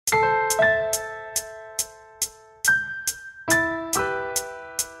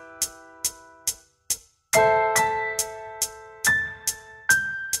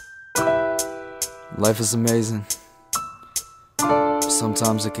Life is amazing.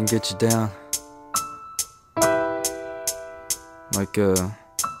 Sometimes it can get you down. Like what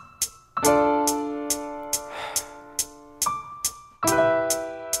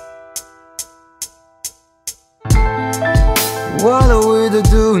are we to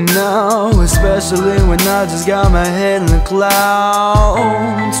do now? Especially when I just got my head in the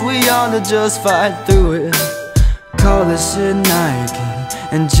clouds. We ought to just fight through it. Call this shit Nike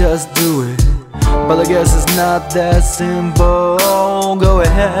and just do it. But I guess it's not that simple. Go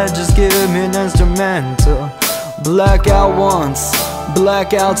ahead, just give me an instrumental. Black out once,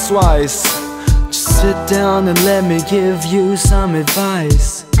 black out twice. Just sit down and let me give you some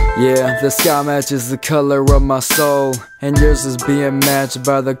advice. Yeah, the sky matches the color of my soul, and yours is being matched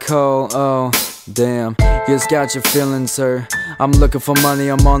by the coal. Oh, damn, you just got your feelings hurt. I'm looking for money,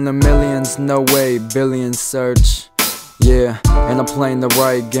 I'm on the millions. No way, billions search. Yeah, and I'm playing the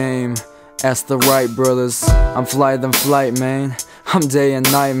right game. Ask the right brothers. I'm fly than flight, man. I'm day and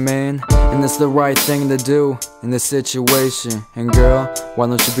night, man. And it's the right thing to do in this situation. And girl, why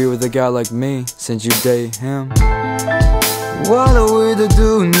don't you be with a guy like me, since you date him? What are we to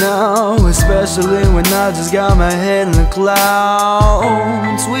do now? Especially when I just got my head in the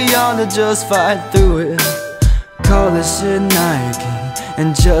clouds. We ought to just fight through it. Call this shit Nike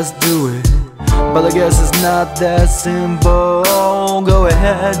and just do it. But I guess it's not that simple. Go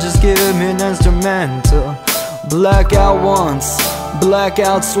ahead, just give me an instrumental. Black out once, black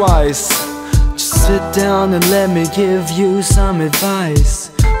out twice. Just sit down and let me give you some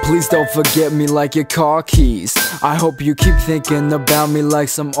advice. Please don't forget me like your car keys. I hope you keep thinking about me like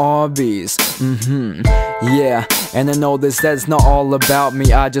some Arby's. Yeah, and I know that's not all about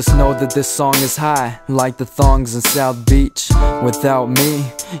me. I just know that this song is high, like the thongs in South Beach. Without me,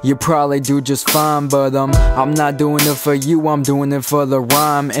 you probably do just fine. But I'm not doing it for you, I'm doing it for the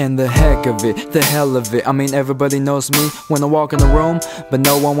rhyme. And the heck of it, the hell of it. I mean, everybody knows me when I walk in the room, but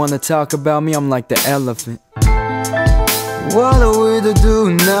no one wanna talk about me, I'm like the elephant. What are we to do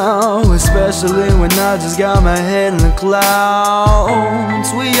now? Especially when I just got my head in the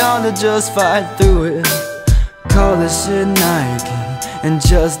clouds. We ought to just fight through it. Call this shit Nike and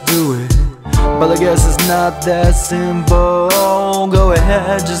just do it. But I guess it's not that simple. Go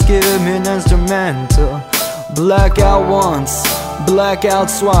ahead, just give me an instrumental. Black out once, black out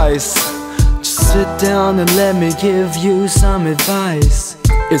twice. Just sit down and let me give you some advice.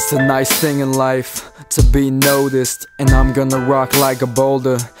 It's a nice thing in life to be noticed, and I'm gonna rock like a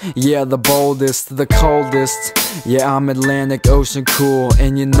boulder. Yeah, the boldest, the coldest. Yeah, I'm Atlantic Ocean cool,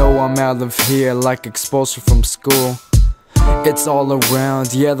 and you know I'm out of here like expulsion from school. It's all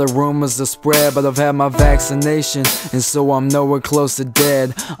around, yeah, the rumors are spread, but I've had my vaccination, and so I'm nowhere close to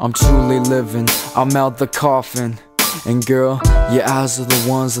dead. I'm truly living, I'm out the coffin. And girl, your eyes are the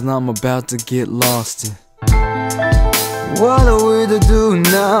ones that I'm about to get lost in. What are we to do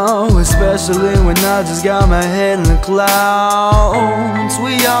now? Especially when I just got my head in the clouds.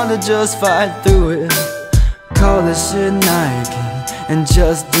 We ought to just fight through it. Call this shit Nike and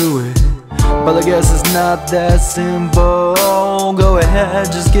just do it. But I guess it's not that simple. Go ahead,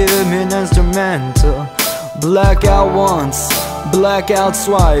 just give me an instrumental. Black out once, black out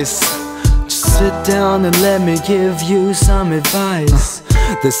twice. Just sit down and let me give you some advice.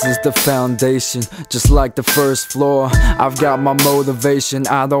 This is the foundation, just like the first floor. I've got my motivation,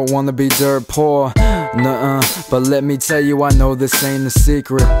 I don't wanna be dirt poor. Nuh-uh, but let me tell you, I know this ain't a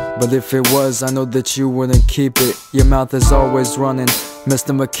secret. But if it was, I know that you wouldn't keep it. Your mouth is always running,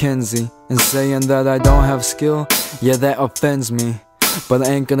 Mr. McKenzie, and saying that I don't have skill, yeah, that offends me. But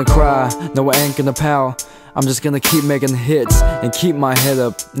I ain't gonna cry, no I ain't gonna pout. I'm just gonna keep making hits and keep my head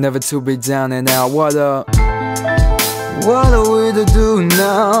up, never to be down and out. What up? What are we to do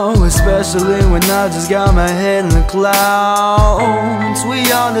now? Especially when I just got my head in the clouds. We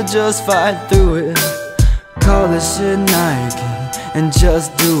ought to just fight through it. Call this shit Nike and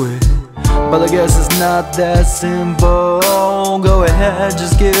just do it. But I guess it's not that simple. Go ahead,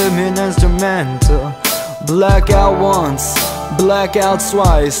 just give me an instrumental. Black out once, black out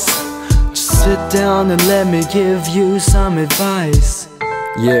twice. Just sit down and let me give you some advice.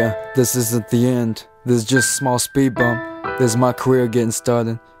 Yeah, this isn't the end. This is just a small speed bump. This is my career getting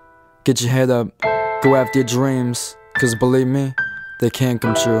started. Get your head up, go after your dreams, cause believe me, they can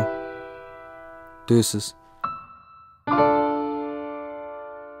come true. Deuces.